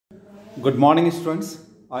Good morning, students.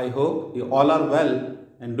 I hope you all are well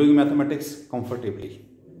and doing mathematics comfortably.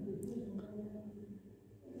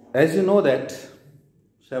 As you know that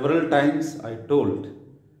several times I told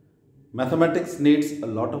mathematics needs a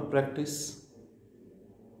lot of practice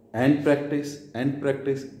and practice and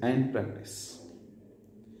practice and practice.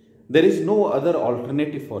 There is no other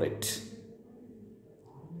alternative for it.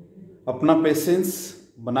 अपना patience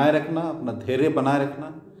बनाए रखना, अपना धैर्य बनाए रखना,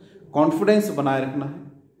 confidence बनाए रखना है.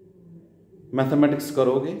 मैथमेटिक्स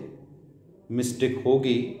करोगे, मिस्टेक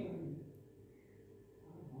होगी,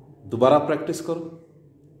 दोबारा प्रैक्टिस करो,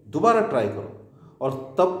 दोबारा ट्राई करो और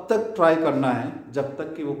तब तक ट्राई करना है जब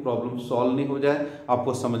तक कि वो प्रॉब्लम सॉल्व नहीं हो जाए,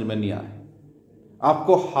 आपको समझ में नहीं आए.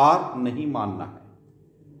 आपको हार नहीं मानना है.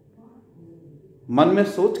 मन में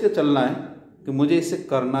सोच के चलना है कि मुझे इसे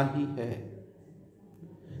करना ही है.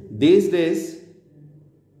 These days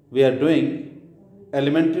we are doing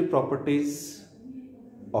elementary properties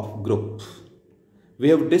of group. We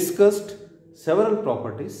have discussed several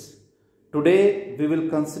properties. Today we will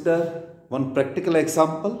consider one practical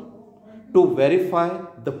example to verify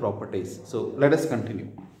the properties. So let us continue.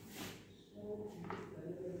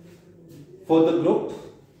 For the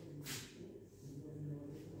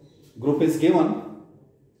group is given.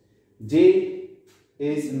 J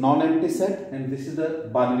is non-empty set and this is the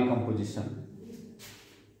binary composition.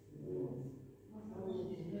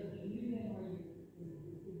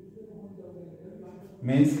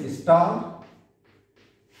 Means star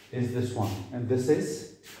is this one and this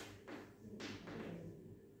is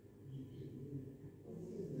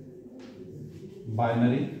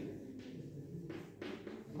binary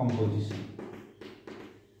composition.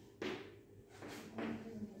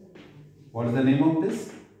 What is the name of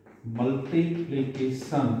this?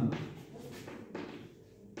 Multiplication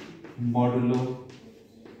modulo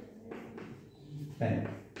 10.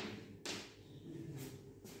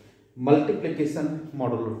 Multiplication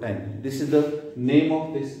modulo 10. This is the name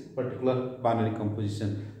of this particular binary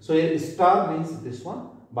composition. So a star means this one,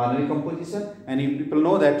 binary composition, and you people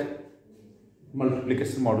know that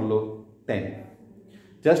multiplication modulo 10.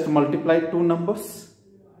 Just multiply two numbers.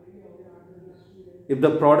 If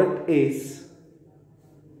the product is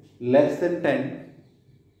less than 10,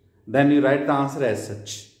 then you write the answer as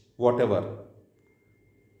such, whatever.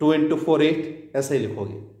 2 into 4, 8, ऐसा ही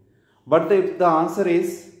लिखोगे. But if the answer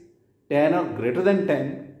is 10 or greater than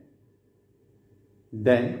 10,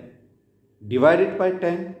 then divide it by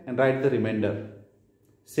 10 and write the remainder.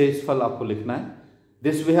 शेषफल आपको लिखना है.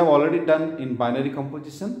 This we have already done in binary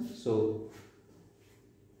composition. So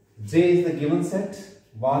J is the given set.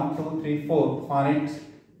 1, 2, 3, 4 finite.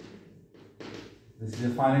 This is a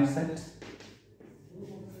finite set.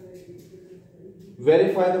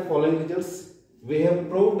 Verify the following results. We have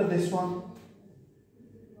proved this one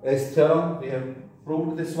as theorem. We have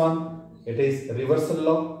proved this one. It is reversal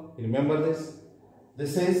law. Remember this.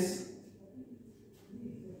 This is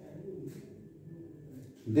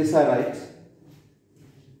this I write.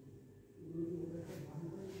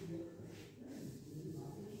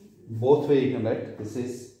 Both way you can write. This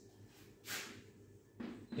is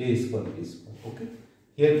A square B square. Okay.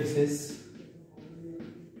 Here this is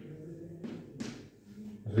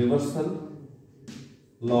reversal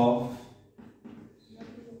law of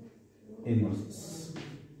inverses.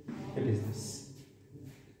 It is this.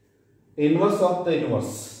 Inverse of the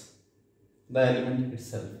inverse, the element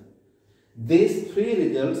itself. These three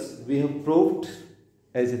results we have proved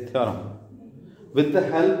as a theorem. With the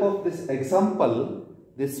help of this example,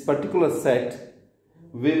 this particular set,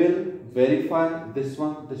 we will verify this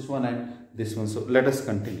one and this one. So let us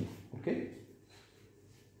continue. Okay.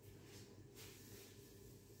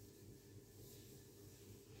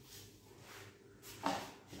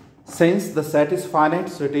 Since the set is finite,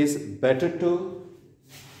 so it is better to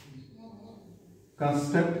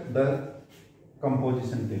construct the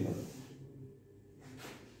composition table.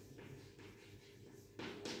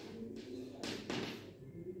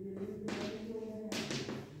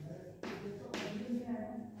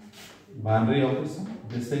 Binary operation.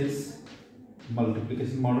 This is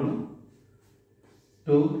multiplication modulo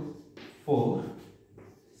 2, 4,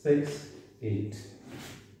 6, 8.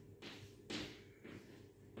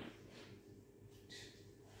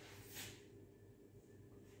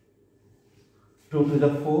 2 to the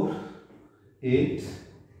 4, 8,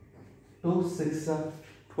 2, 6 are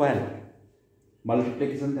 12.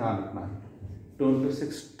 Multiplication ध्यान रखना है. 2 into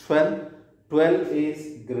 6, 12. 12 is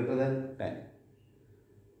greater than 10.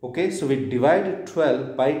 Okay, so we divide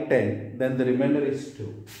 12 by 10, then the remainder is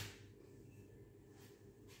 2.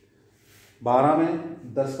 12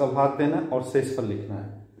 में 10 का भाग देना और शेषफल लिखना है.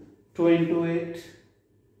 2 into 8,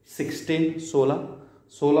 16, 16.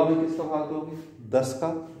 16 में किसका भाग दोगे? 10 का.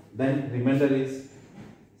 Then remainder is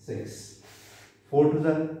 6. 4 to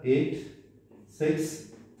the 8, 6,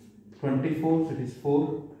 24, so it is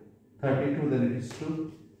 4, 32, then it is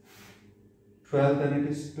 2, 12, then it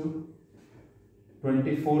is 2,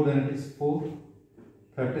 24, then it is 4,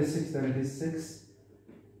 36, then it is 6,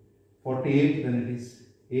 48, then it is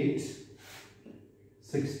 8,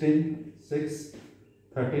 16, 6,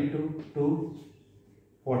 32, 2,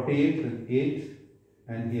 48, then 8,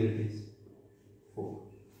 and here it is 4.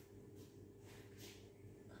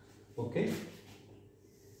 Okay.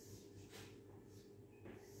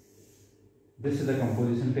 This is the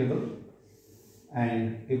composition table,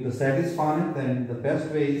 and if the set is finite, then the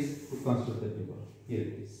best way is to construct the table. Here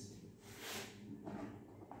it is.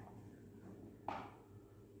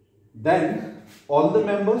 Then all the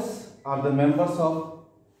members are the members of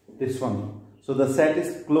this one. So the set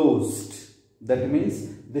is closed. That means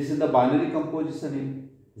this is the binary composition in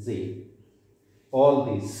Z. All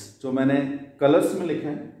these जो मैंने colors में लिखे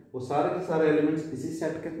हैं वो सारे के सारे elements इसी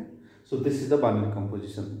set के हैं. So this is the binary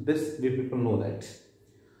composition. This we people know that.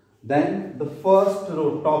 Then the first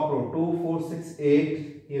row, top row, 2, 4, 6,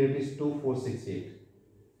 8. Here it is 2, 4, 6, 8.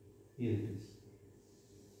 Here it is.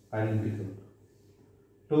 Identical.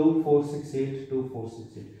 2, 4, 6, 8. 2, 4,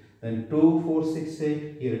 6, 8. Then 2, 4, 6,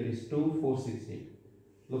 8. Here it is 2, 4, 6, 8.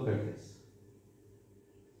 Look at this.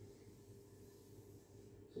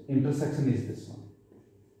 So intersection is this one.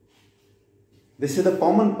 This is the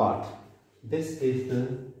common part. This is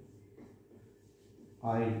the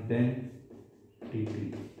identity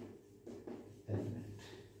element.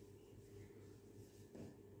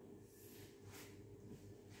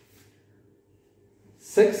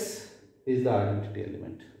 Six is the identity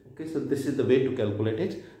element. Okay, so this is the way to calculate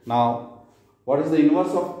it. Now, what is the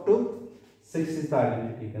inverse of 2? 6 is the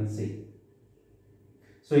identity, you can see.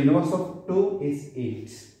 So inverse of 2 is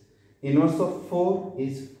 8. Inverse of 4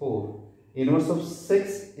 is 4. Inverse of 6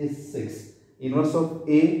 is 6. Inverse of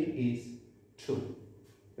 8 is 2.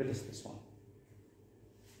 It is this one.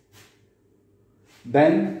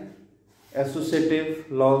 Then associative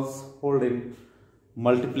laws hold in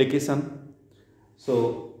multiplication.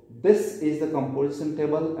 So this is the composition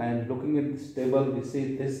table, and looking at this table we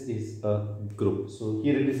see this is a group. So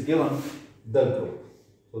here it is given the group.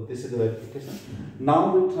 So this is the verification.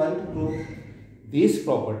 Now we try to prove these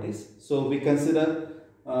properties. So we consider,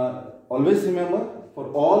 always remember, for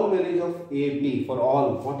all values of a, b, for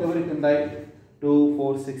all, whatever you can write, 2,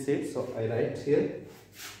 4, 6, 8. So I write here,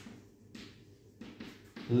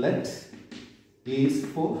 let a is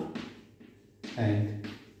 4 and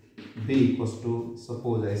b equals to,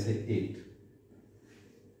 suppose I say 8.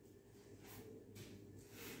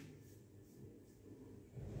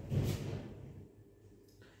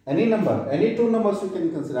 Any number, any two numbers you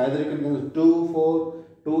can consider. Either you can consider 2, 4,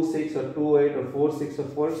 2, 6, or 2, 8, or 4, 6, or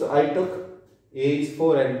 4. So I took a is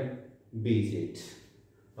 4 and b is 8.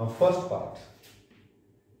 Now first part,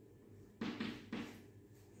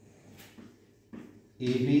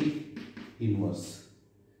 AB inverse.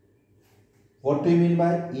 What do you mean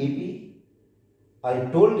by AB? I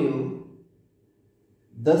told you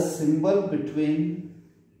the symbol between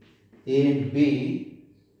A and B,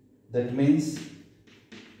 that means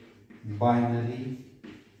binary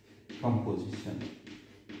composition.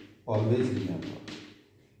 Always remember.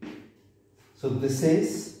 So this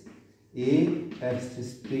is A as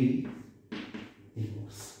this B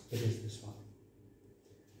inverse. It is this one.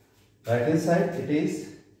 Right hand side it is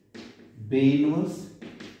B inverse.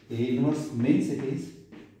 A inverse means it is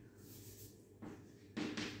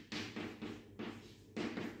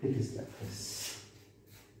like this.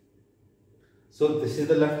 So this is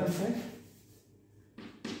the left hand side.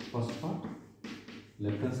 First part,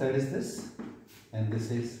 left hand side is this, and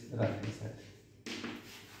this is right hand side.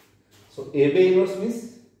 So AB inverse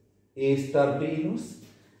means A star B inverse,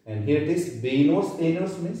 and here it is B inverse A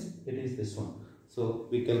inverse means it is this one. So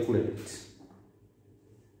we calculate it.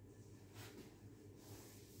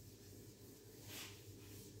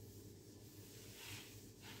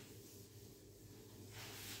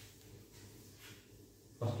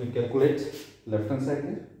 First we calculate left hand side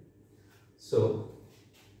here. So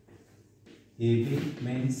AB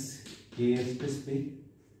means A is this B.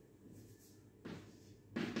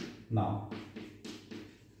 Now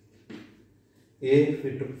A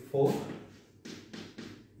we took 4,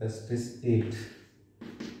 that's this 8.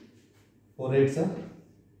 4 8s are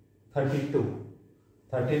 32.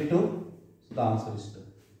 32, so the answer is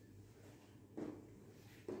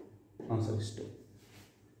 2. Answer is 2.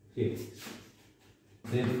 Here.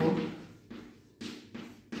 Therefore,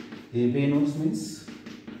 AB inverse means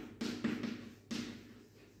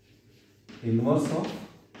inverse of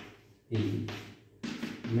A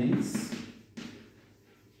means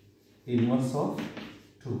inverse of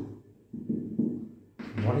 2.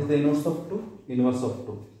 What is the inverse of 2? Inverse of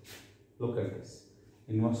 2. Look at this.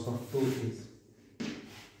 Inverse of 2 is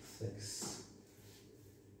 6.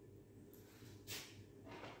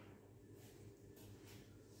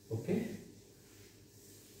 Okay.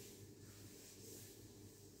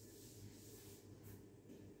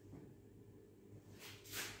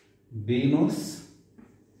 B knows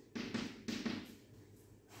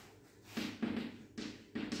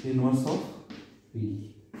inverse of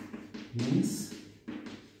B means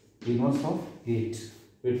inverse of 8.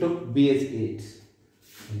 We took B as 8.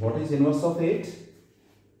 And what is inverse of 8?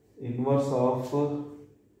 Inverse of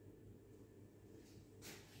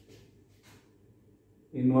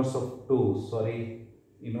inverse of 2. Sorry,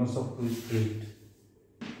 inverse of 2 is 8.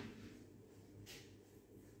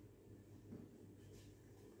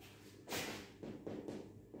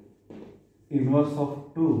 Inverse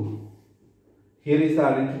of 2. Here is the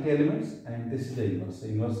identity elements and this is the inverse.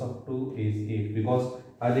 Inverse of 2 is 8 because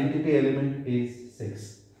identity element is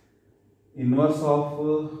 6. Inverse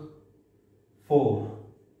of 4.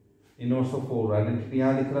 Inverse of 4. Identity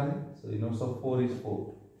यहाँ लिख रहा है. So inverse of 4 is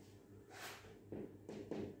 4.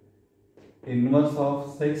 Inverse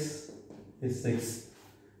of 6 is 6.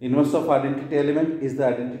 Inverse of identity element is the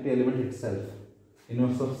identity element itself.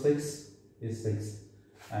 Inverse of 6 is 6.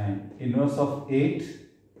 And inverse of 8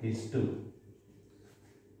 is 2.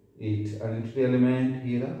 8 identity element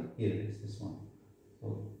here it is this one.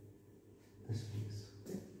 So this is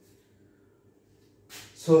okay.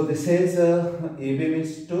 So this is AB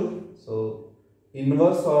means 2. So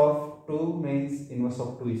inverse of 2 means inverse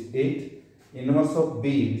of 2 is 8. Inverse of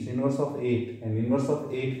B is inverse of 8 and inverse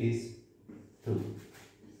of 8 is 2.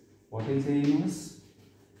 What is the inverse?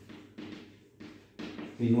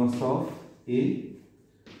 Inverse of A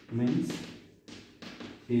means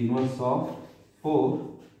inverse of 4.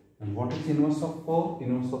 And what is inverse of 4?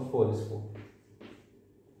 Inverse of 4 is 4.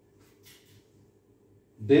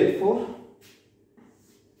 Therefore,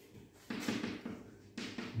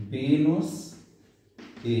 B inverse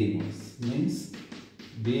A inverse means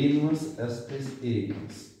B inverse S plus A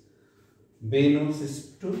inverse. B inverse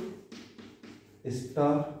is 2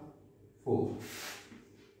 star 4.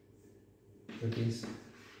 That is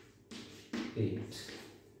 8.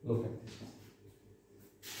 Look at this one.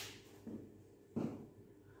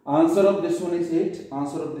 Answer of this one is 8.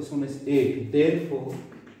 Answer of this one is 8. Therefore,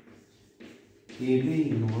 AB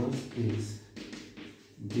inverse is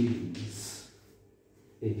B inverse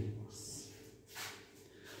A inverse.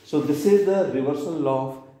 So this is the reversal law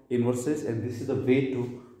of inverses and this is the way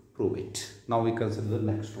to prove it. Now we consider the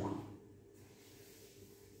next one.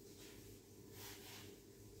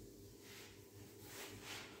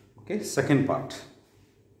 Okay, second part.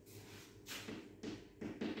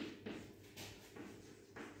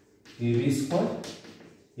 AB square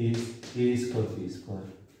is A square B square.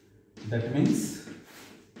 That means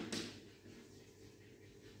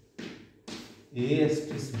A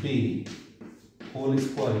asterisk B whole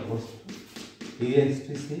square equals to A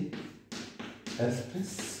asterisk A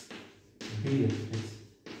asterisk B asterisk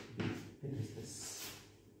B. It is this.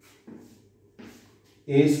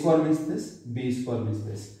 A square means this, B square means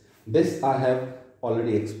this. This I have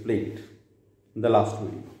already explained in the last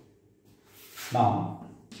video. Now,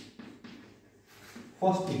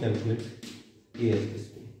 first we calculate A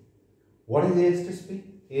asterisk B. What is A asterisk B?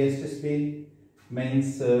 A asterisk B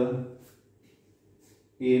means A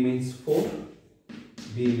means 4,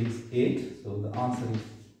 B means 8, so the answer is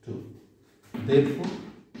 2. Therefore,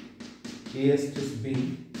 A asterisk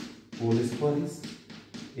B whole square is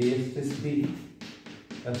A asterisk B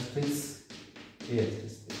asterisk A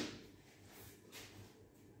asterisk B.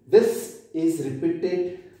 This is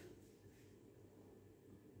repeated.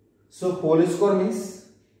 So whole square means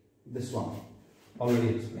this one, already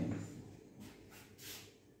explained.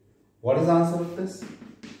 What is the answer of this?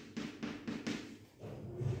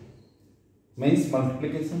 Means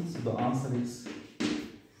multiplication, so the answer is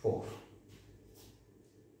 4.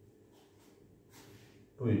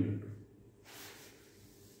 2 into 2.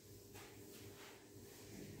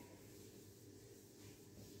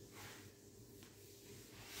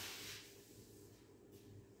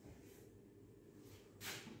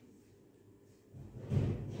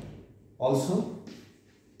 Also,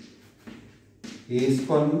 A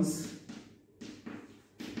square means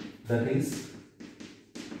that is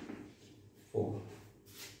 4.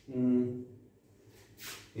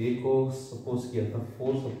 A को suppose किया था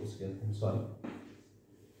 4 suppose किया था, sorry.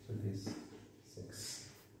 So it is 6.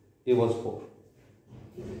 A was 4.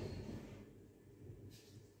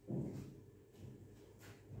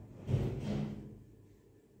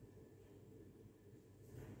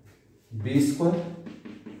 b square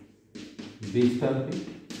b star b,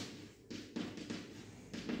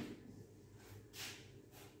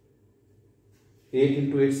 8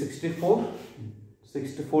 into 8 64,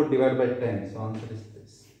 64 divided by 10, so answer is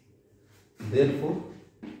this. Therefore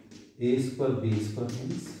a square b square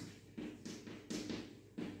means,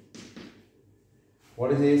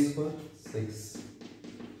 what is a square? 6,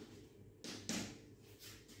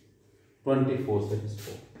 24, that is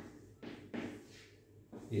 4.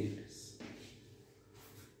 8.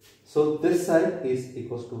 So this side is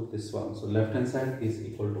equals to this one. So left hand side is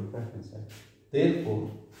equal to right hand side. Therefore,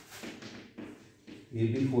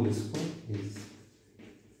 AB whole square is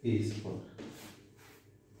A square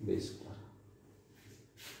B square.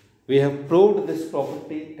 We have proved this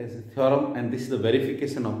property as a theorem, and this is the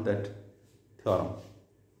verification of that theorem.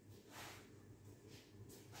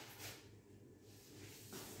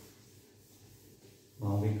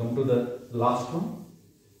 Now we come to the last one,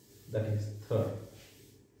 that is third.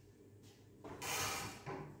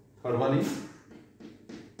 Third one is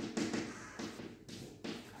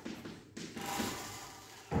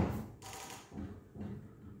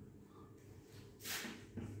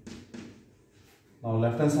now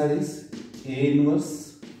left hand side is A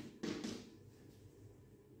inverse.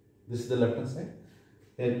 This is the left hand side.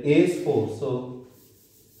 Then A is 4. So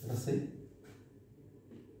let us say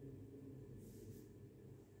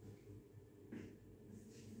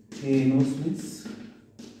A inverse means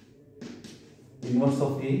inverse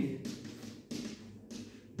of A,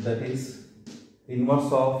 that is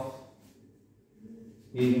inverse of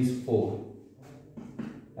A is 4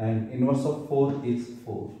 and inverse of 4 is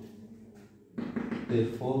 4.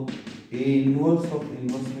 Therefore A inverse of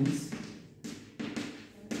inverse means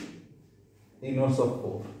inverse of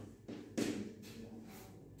 4.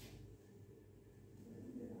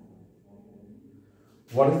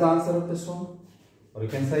 What is the answer of this one? Or you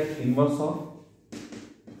can say inverse of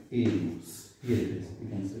A inverse. Here it is, you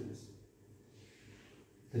can say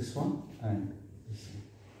this one and this one.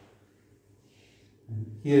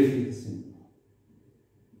 And here it is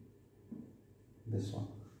this one.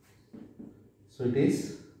 So it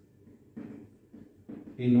is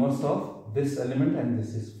inverse of this element, and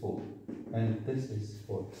this is 4 and this is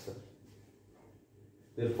 4 itself.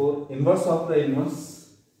 Therefore inverse of the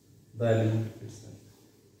inverse, the element itself.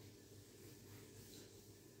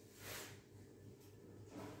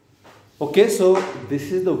 Okay, so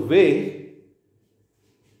this is the way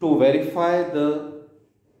to verify the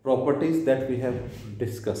properties that we have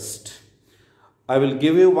discussed. I will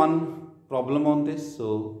give you one problem on this,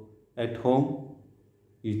 so at home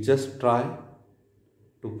you just try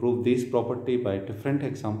to prove this property by different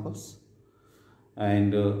examples,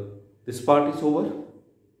 and this part is over.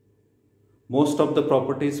 Most of the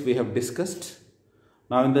properties we have discussed.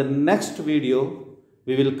 Now in the next video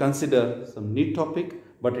we will consider some new topic,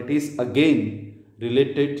 but it is again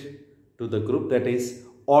related to the group, that is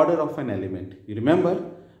order of an element. You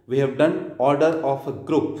remember we have done order of a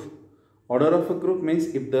group. Order of a group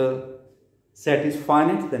means if the set is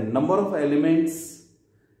finite, then number of elements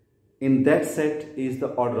in that set is the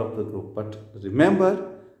order of the group. But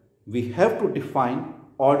remember, we have to define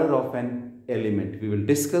order of an element. We will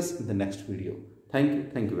discuss in the next video.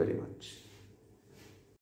 Thank you very much.